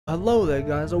Hello there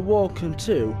guys and welcome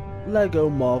to LEGO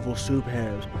Marvel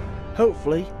Superheroes.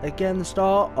 Hopefully, again the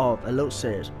start of a little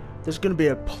series. There's going to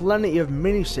be plenty of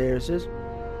mini-series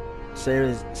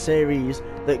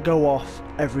that go off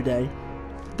every day.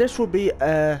 This will be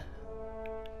a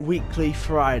weekly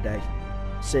Friday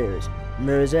series.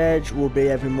 Mirror's Edge will be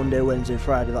every Monday, Wednesday,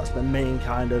 Friday. That's the main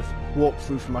kind of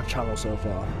walkthrough for my channel so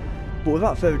far. But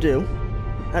without further ado,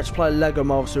 let's play LEGO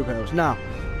Marvel Superheroes. Now,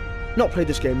 not played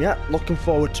this game yet, looking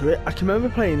forward to it. I can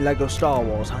remember playing LEGO Star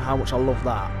Wars and how much I love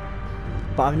that.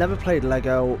 But I've never played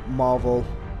LEGO Marvel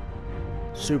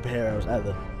Superheroes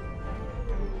ever.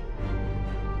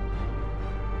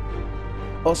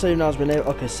 Also, now has been able.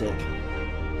 Okay, sick.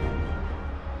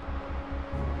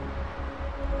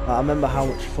 I remember how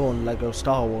much fun LEGO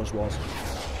Star Wars was.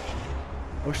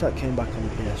 I wish that came back on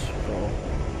the PS4.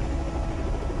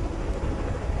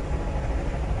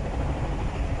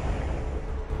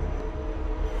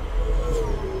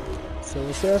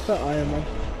 Silver Surfer, Iron Man.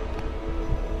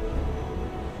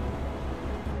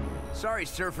 Sorry,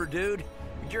 Surfer dude.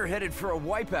 You're headed for a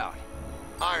wipeout.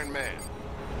 Iron Man.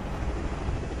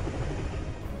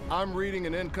 I'm reading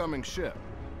an incoming ship.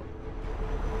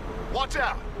 Watch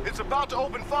out! It's about to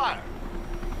open fire!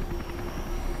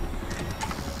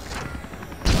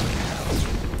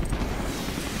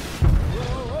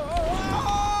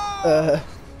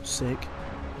 Sick.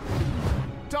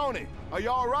 Tony, are you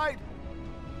alright?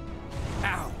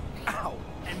 Ow, ow,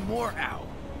 and more ow.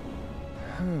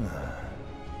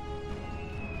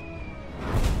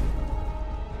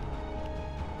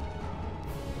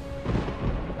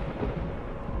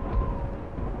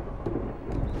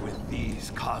 With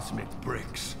these cosmic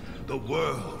bricks, the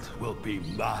world will be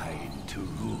mine to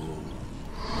rule.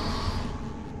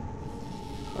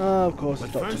 Of course,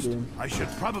 it's But Dr. first, Doom. I should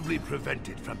probably prevent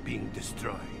it from being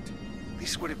destroyed.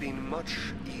 This would have been much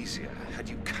easier had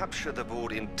you captured the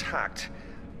board intact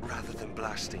rather than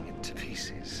blasting it to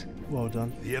pieces. Well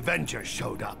done. The Avengers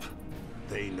showed up.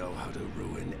 They know how to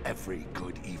ruin every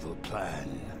good evil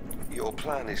plan. Your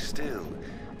plan is still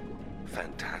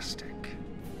fantastic.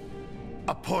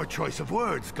 A poor choice of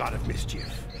words, God of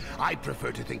Mischief. I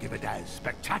prefer to think of it as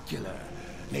spectacular,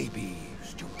 maybe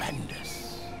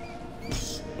stupendous.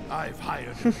 I've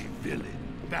hired every villain,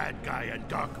 bad guy, and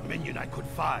dark minion I could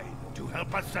find to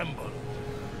help assemble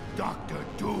Dr.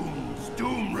 Doom's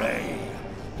Doom Ray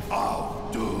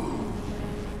of Doom.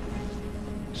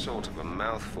 Sort of a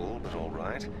mouthful, but all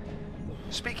right.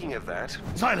 Speaking of that,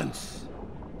 Silence!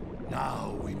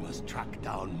 Now we must track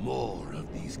down more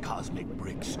of these cosmic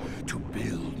bricks to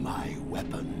build my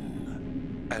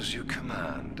weapon. as you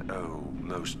command, oh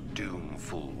most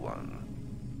doomful one.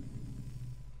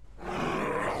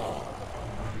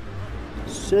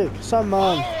 Sick. Sandman.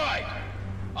 All right,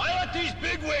 I let these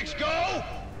bigwigs go.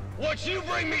 Once you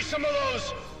bring me some of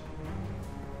those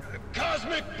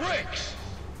cosmic bricks.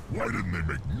 Why didn't they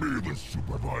make me the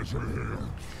supervisor here?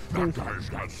 That guy's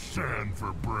got sand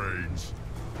for brains.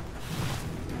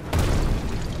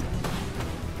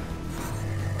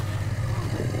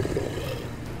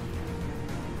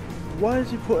 Why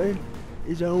is he putting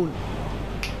his own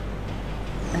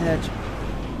head?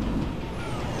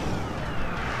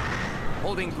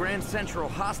 Holding Grand Central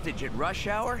hostage at rush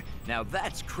hour? Now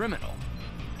that's criminal.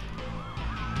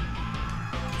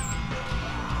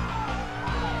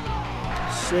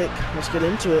 Sick. Let's get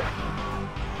into it.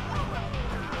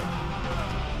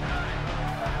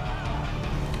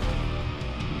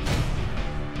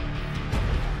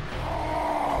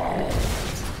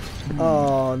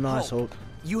 Oh, nice Hulk.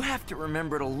 You have to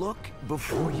remember to look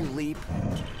before you leap.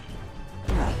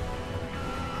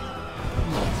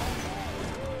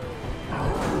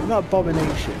 Not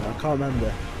Abomination, I can't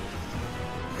remember.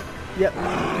 Yep,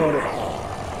 caught it.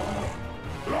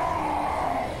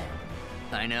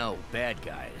 I know, bad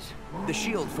guys. The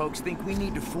SHIELD folks think we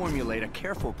need to formulate a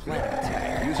careful plan of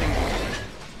attack using...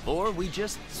 Or we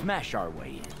just smash our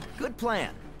way in. Good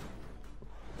plan.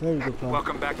 Very good plan.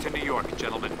 Welcome back to New York,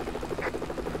 gentlemen.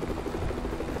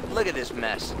 Look at this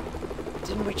mess.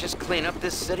 Didn't we just clean up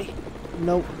this city?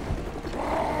 Nope.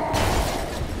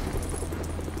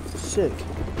 Sick.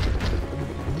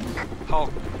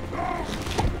 Hulk,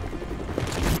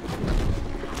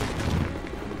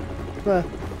 Where?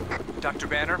 Dr.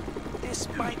 Banner, this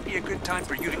might be a good time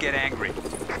for you to get angry.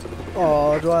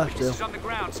 Oh, do I have Pieces to? on the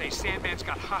ground say Sandman's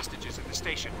got hostages at the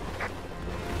station.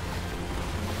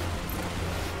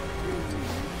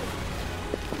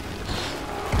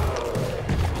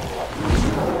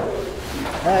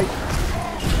 Hey.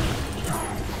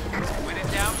 When in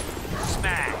doubt,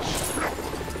 smash.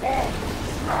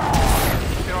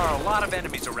 There are a lot of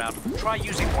enemies around. Try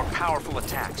using more powerful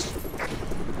attacks.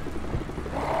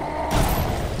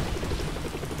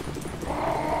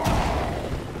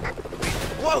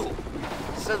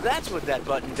 So that's what that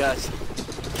button does.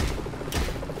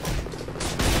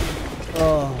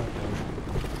 Oh.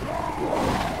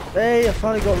 Hey, I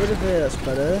finally got rid of it. That's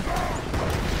better.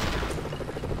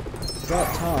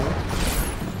 About time.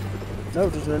 No,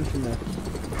 it doesn't anything there.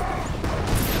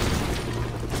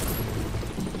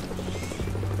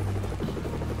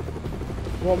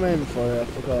 What am I aiming for here? I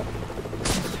forgot.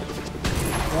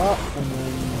 That and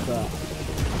then that.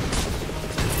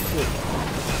 Good.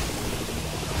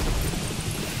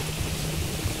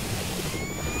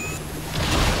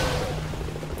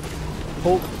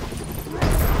 Hulk.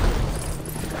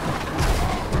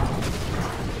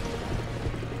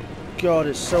 God,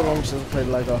 it's so long since I played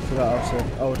Lego. I forgot how to.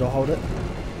 Oh, do I hold it?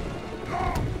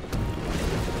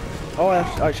 Oh, I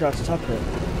actually have to tap it.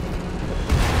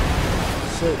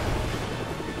 Sick.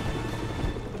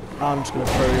 I'm just gonna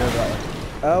throw you over that.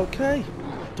 Okay.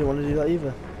 Don't want to do that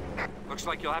either. Looks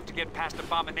like you'll have to get past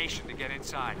Abomination to get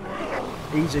inside.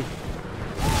 Easy.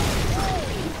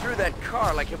 He threw that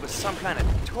car like it was some kind of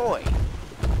toy.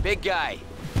 Big guy,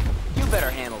 you better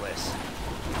handle this.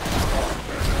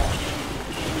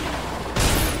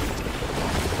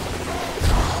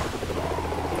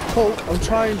 Hulk, I'm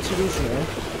trying to do something.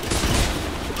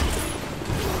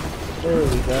 There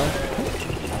we go.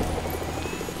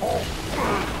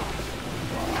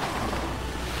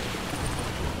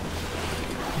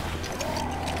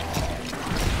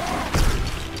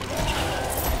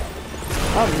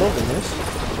 I'm loving this.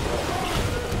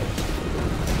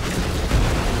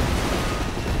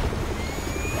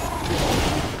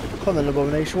 Come on,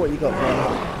 Abomination, what you got for me?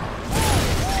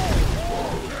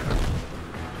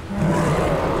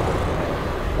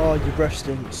 Oh, your breath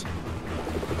stinks.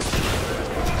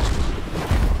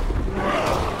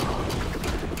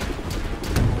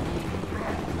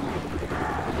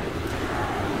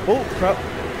 Oh, crap.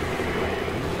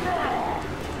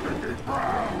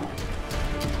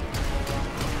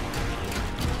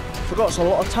 Forgot it's a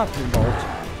lot of tapping involved.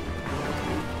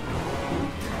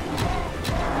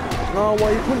 Oh, why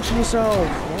are you punching yourself?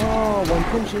 Oh, why are you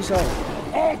punching yourself?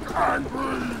 Hulk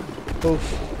angry! Oof.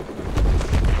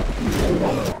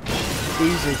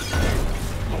 Easy.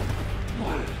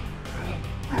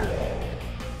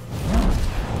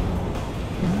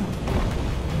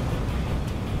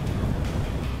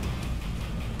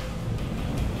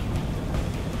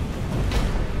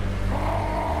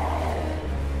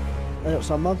 Hey up,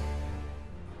 Sandman.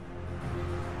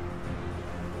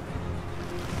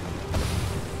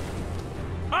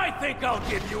 I think I'll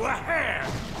give you a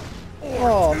hand.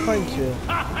 Oh, thank you.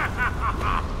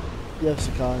 Yes,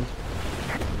 kind.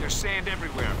 There's sand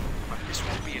everywhere, but this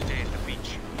won't be a day at the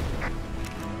beach.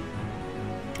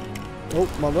 Oh,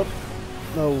 my God.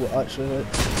 No, actually, wait.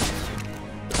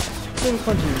 Let me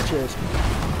continue, cheers.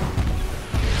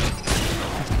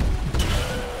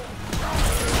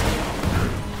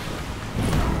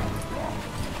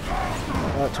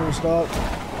 Right, Tony Stark.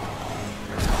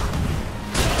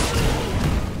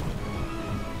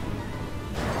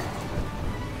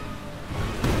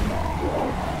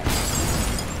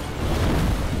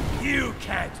 You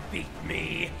can't beat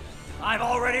me. I've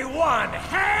already won,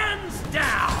 hands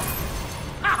down.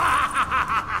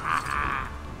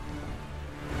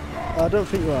 I don't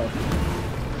think you have.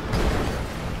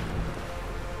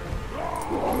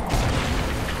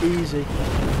 Easy.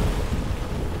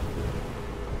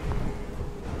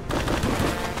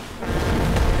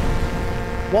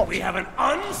 What? We have an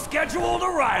unscheduled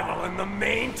arrival in the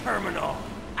main terminal.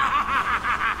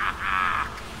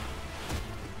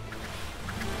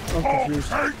 I'm confused.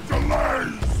 Take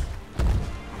delays!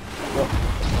 What?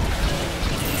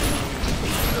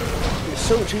 It's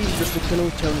so much easier just to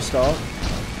kill Tony Stark.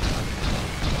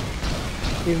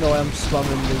 Even though I am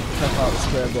spamming the tap out the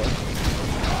square button.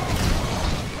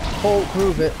 Hulk,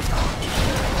 prove it.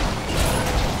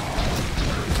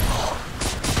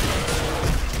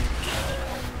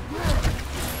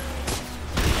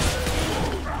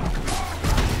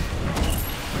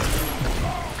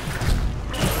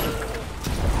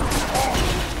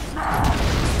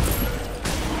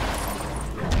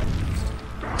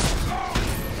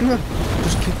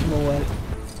 Just kick him away.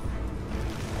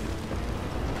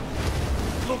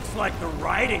 Looks like the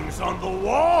writing's on the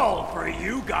wall for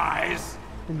you guys.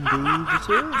 Indeed it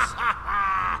is.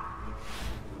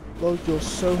 Lord, you're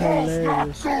so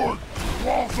hilarious. Not good!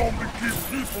 Walls only keep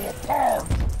people apart!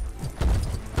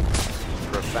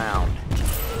 Profound.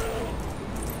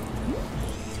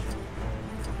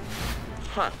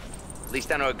 Huh. At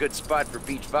least I know a good spot for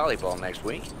beach volleyball next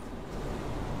week.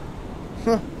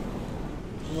 Huh.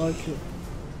 I like it.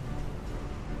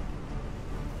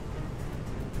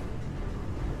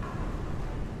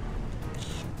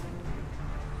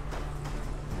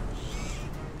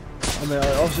 I mean,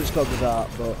 obviously it's got to be that,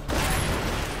 but...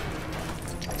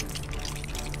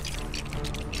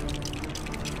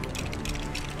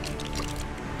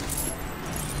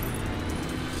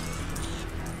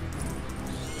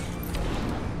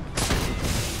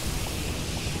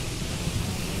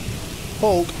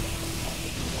 Hulk.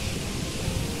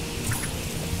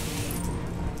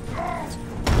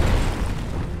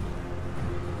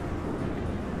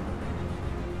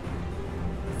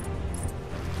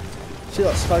 See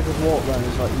that staggered walk then,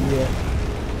 it's like, yeah.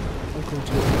 I'm coming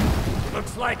to it.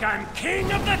 Looks like I'm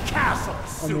king of the castle,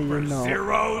 Super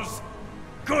Zeros.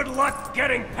 Good luck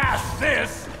getting past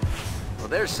this. Well,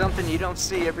 there's something you don't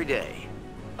see every day.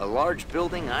 A large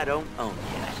building I don't own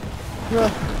yet.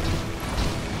 Yeah.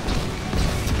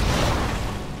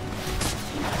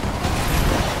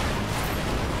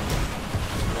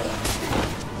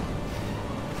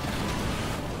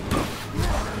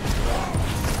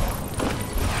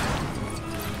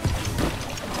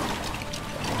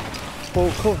 Well,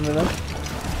 cover me then.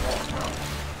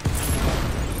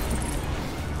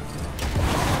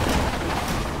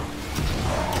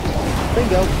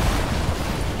 Bingo.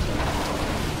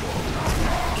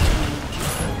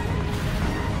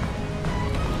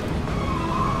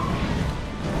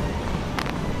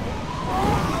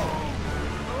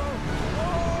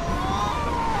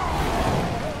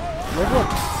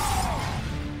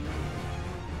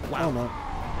 Wow. Oh, no.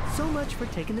 So much for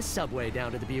taking the subway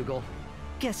down to the Bugle.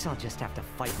 Guess I'll just have to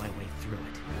fight my way through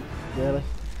it. Really?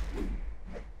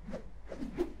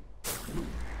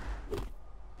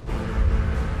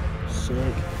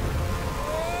 Sick.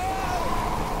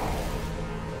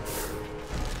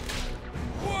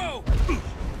 Whoa!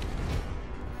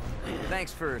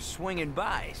 Thanks for swinging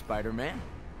by, Spider-Man.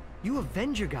 You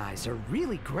Avenger guys are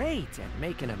really great at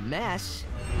making a mess.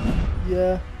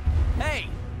 Yeah. Hey!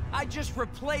 I just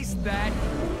replaced that!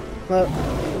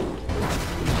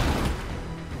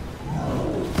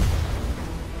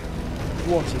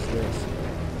 What is this?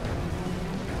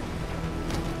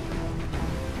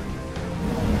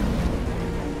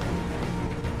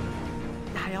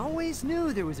 I always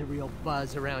knew there was a real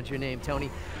buzz around your name, Tony,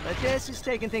 but this is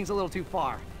taking things a little too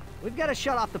far. We've got to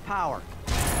shut off the power.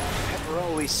 Pepper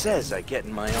always says I get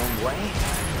in my own way.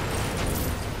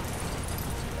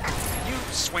 Can you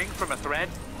swing from a thread?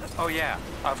 Oh yeah,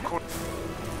 of course.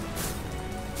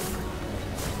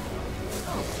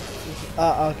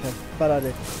 Ah, okay. Bad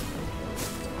idea.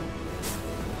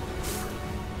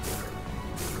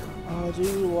 I do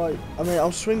like... I mean,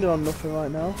 I'm swinging on nothing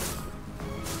right now.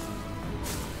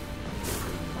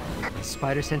 My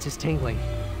spider sense is tingling.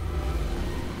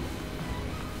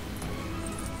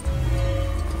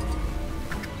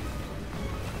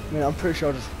 I mean, I'm pretty sure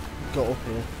I just got up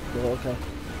here. But okay.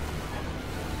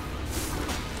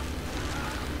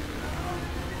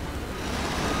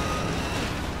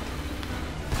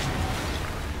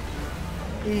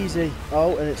 Easy.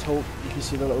 Oh, and it's Hulk. You can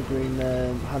see the little green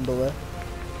handle there.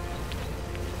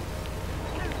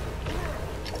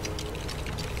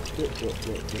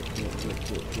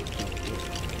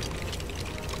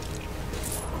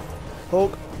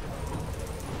 Hulk.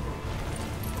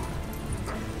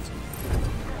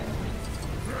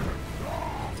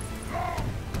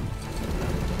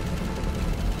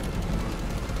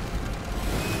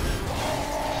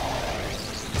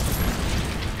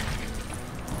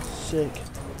 Sick.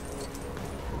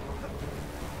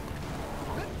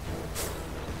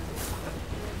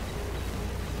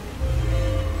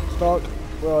 Stark,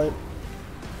 right.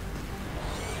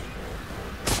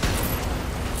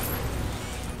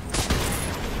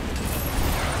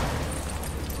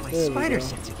 My spider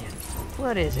sense again.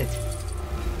 What is it?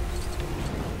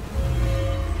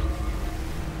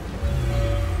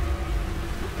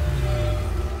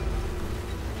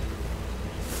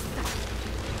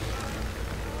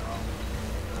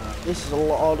 This is a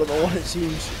lot harder than what it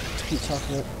seems to keep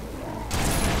tapping it.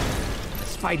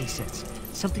 Spidey sense.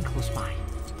 Something close by.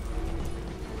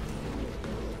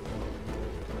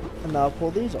 And now pull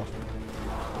these off.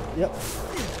 Yep.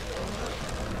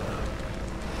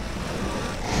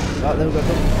 Right, there we go.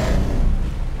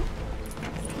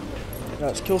 Right,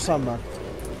 let's kill Sandman.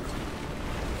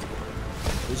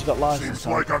 He's got life. Seems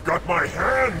like I've got my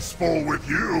hands full with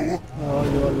you. Oh,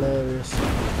 you're hilarious.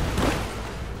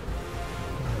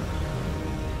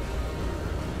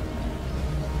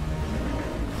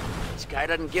 This guy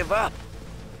doesn't give up.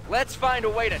 Let's find a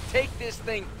way to take this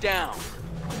thing down.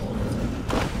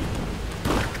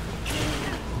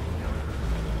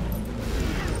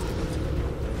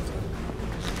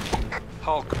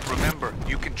 Hulk, remember,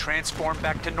 you can transform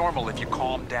back to normal if you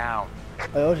calm down.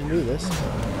 I already knew this.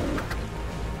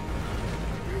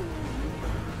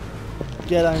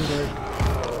 Get angry.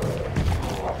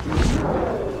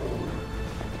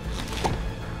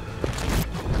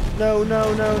 No,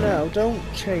 no, no, no. Don't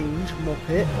change,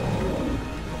 Muppet.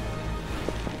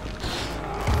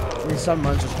 I mean,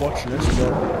 Sandman's just watching us,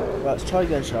 but... Right, let's try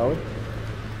again, shall we?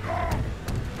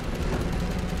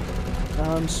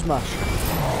 And smash.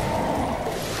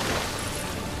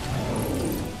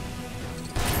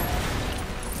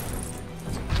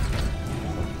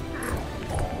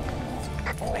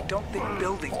 I don't think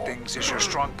building things is your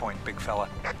strong point, big fella.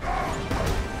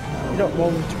 You don't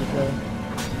want me to be there.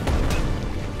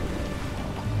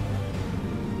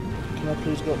 Can I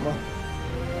please go up there?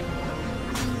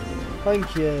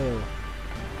 Thank you.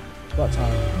 It's about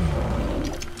time.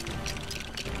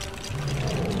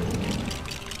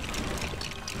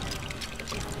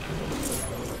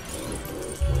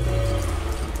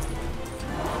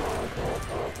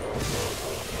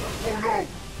 Oh no!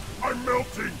 I'm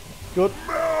melting! Good.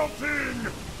 Melting!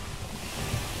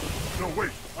 No,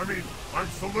 wait. I mean, I'm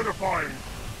solidifying.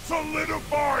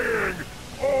 Solidifying!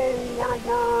 Oh, what a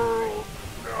world!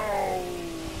 No!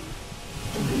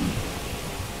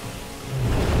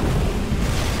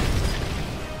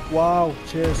 Wow,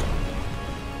 cheers.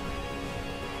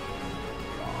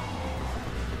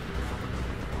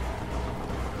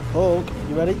 Hulk,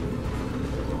 you ready?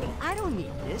 I don't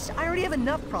need this. I already have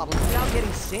enough problems without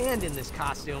getting sand in this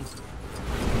costume.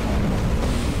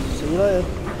 See you later.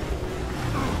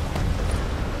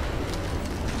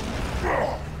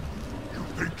 You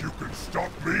think you can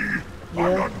stop me? Yeah.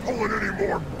 I'm not pulling any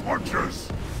more punches!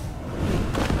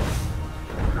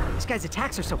 This guy's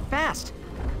attacks are so fast.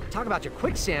 Talk about your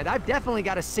quicksand. I've definitely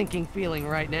got a sinking feeling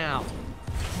right now.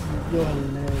 You're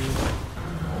hilarious.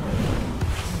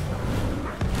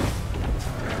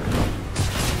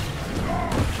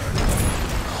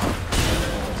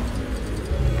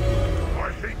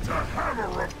 I hate to hammer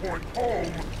a point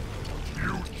home.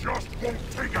 You just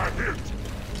won't take a hit.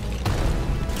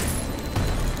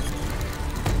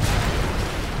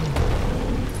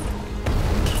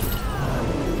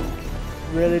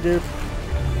 Really, dude?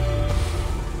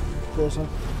 This one.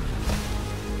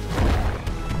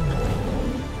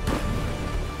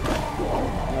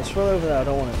 Let's throw it over there. I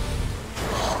don't want it.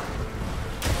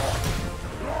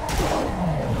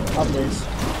 Have this.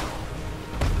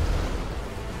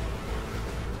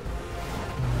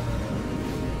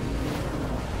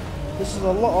 This is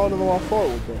a lot harder than what I thought it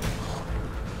would be.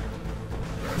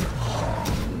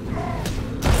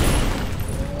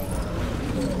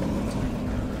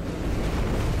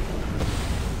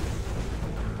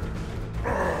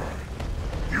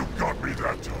 You got me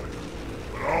that time,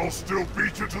 but I'll still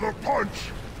beat you to the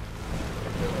punch.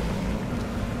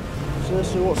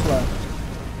 Seriously, what's left?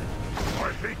 I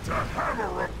hate to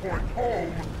hammer a point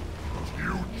home, but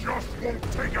you just won't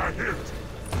take a hit.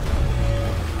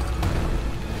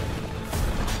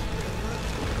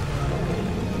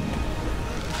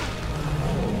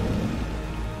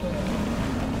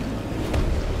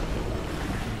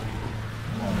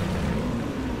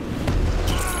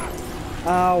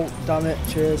 Ow, damn it,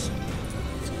 cheers.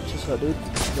 Just that, dude.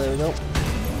 There we go.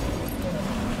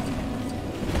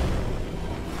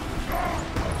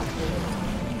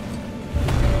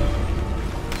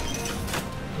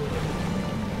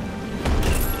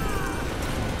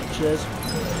 Cheers.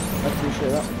 I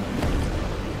appreciate that.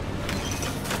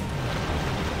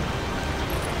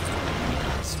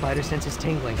 Spider sense is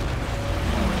tingling.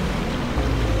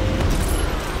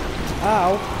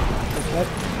 Ow. Okay.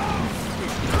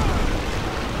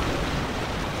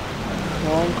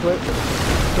 Come on, quick.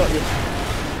 Got you.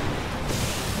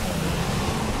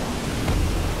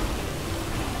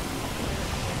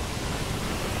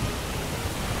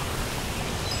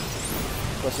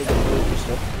 What's it gonna do this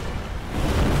stuff?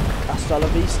 Hasta la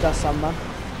vista, Sandman.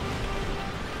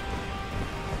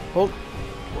 Hulk.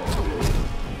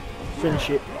 Finish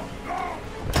it.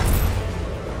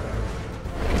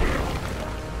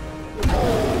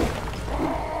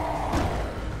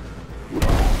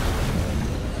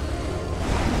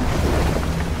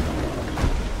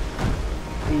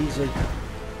 Easy.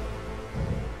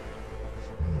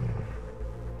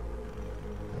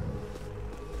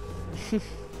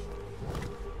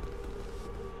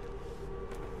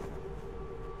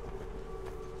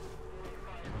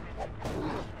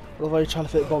 Although you're trying to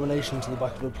fit Abomination into the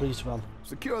back of a police van.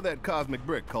 Secure that cosmic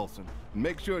brick, Coulson. And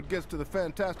make sure it gets to the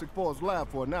Fantastic Four's lab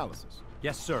for analysis.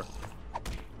 Yes, sir.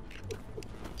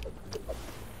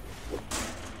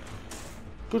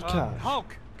 Good catch.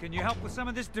 Hulk, can you help with some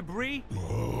of this debris?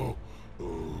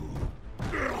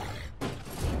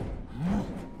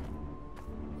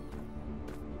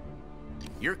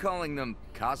 You're calling them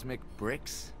cosmic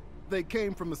bricks? they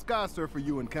came from the Sky Surfer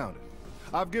you encountered.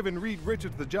 I've given Reed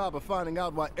Richards the job of finding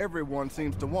out why everyone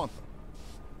seems to want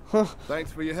them.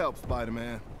 Thanks for your help,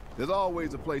 Spider-Man. There's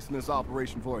always a place in this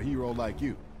operation for a hero like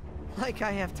you. Like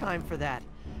I have time for that.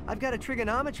 I've got a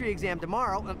trigonometry exam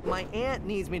tomorrow. My aunt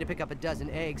needs me to pick up a dozen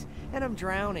eggs, and I'm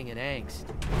drowning in angst.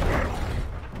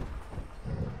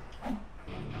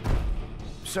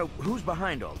 So, who's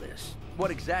behind all this? What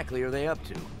exactly are they up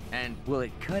to? And will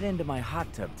it cut into my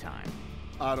hot tub time?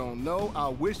 I don't know, I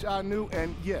wish I knew,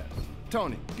 and yes.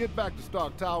 Tony, get back to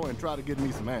Stark Tower and try to get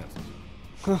me some answers.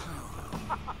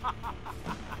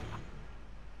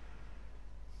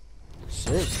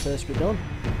 Sick, first we're done.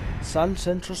 Sand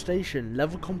Central Station,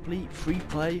 level complete, free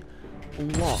play,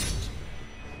 unlocked.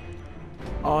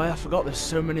 Oh yeah, I forgot there's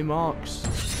so many marks.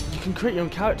 You can create your own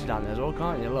character down there as well,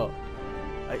 can't you? Look.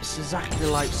 It's exactly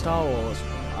like Star Wars,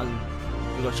 and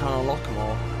you gotta try and unlock them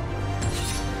all.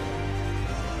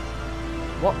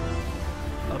 What?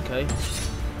 Okay.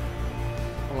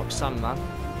 Unlock Sandman.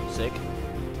 Sick.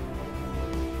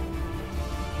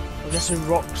 I'm guessing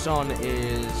Roxxon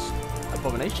is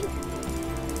Abomination?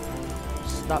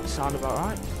 Does that sound about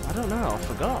right? I don't know, I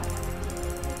forgot.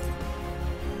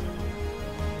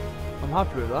 I'm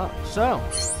happy with that. So,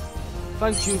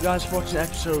 thank you guys for watching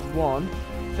episode 1.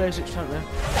 36% there.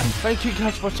 Thank you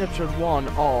guys for watching episode 1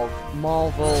 of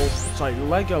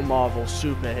Lego Marvel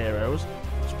Superheroes.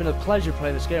 It's been a pleasure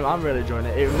playing this game. I'm really enjoying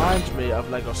it. It reminds me of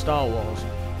Lego Star Wars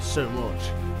so much.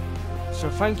 So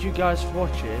thank you guys for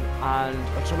watching, and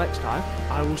until next time,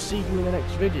 I will see you in the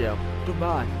next video.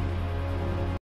 Goodbye.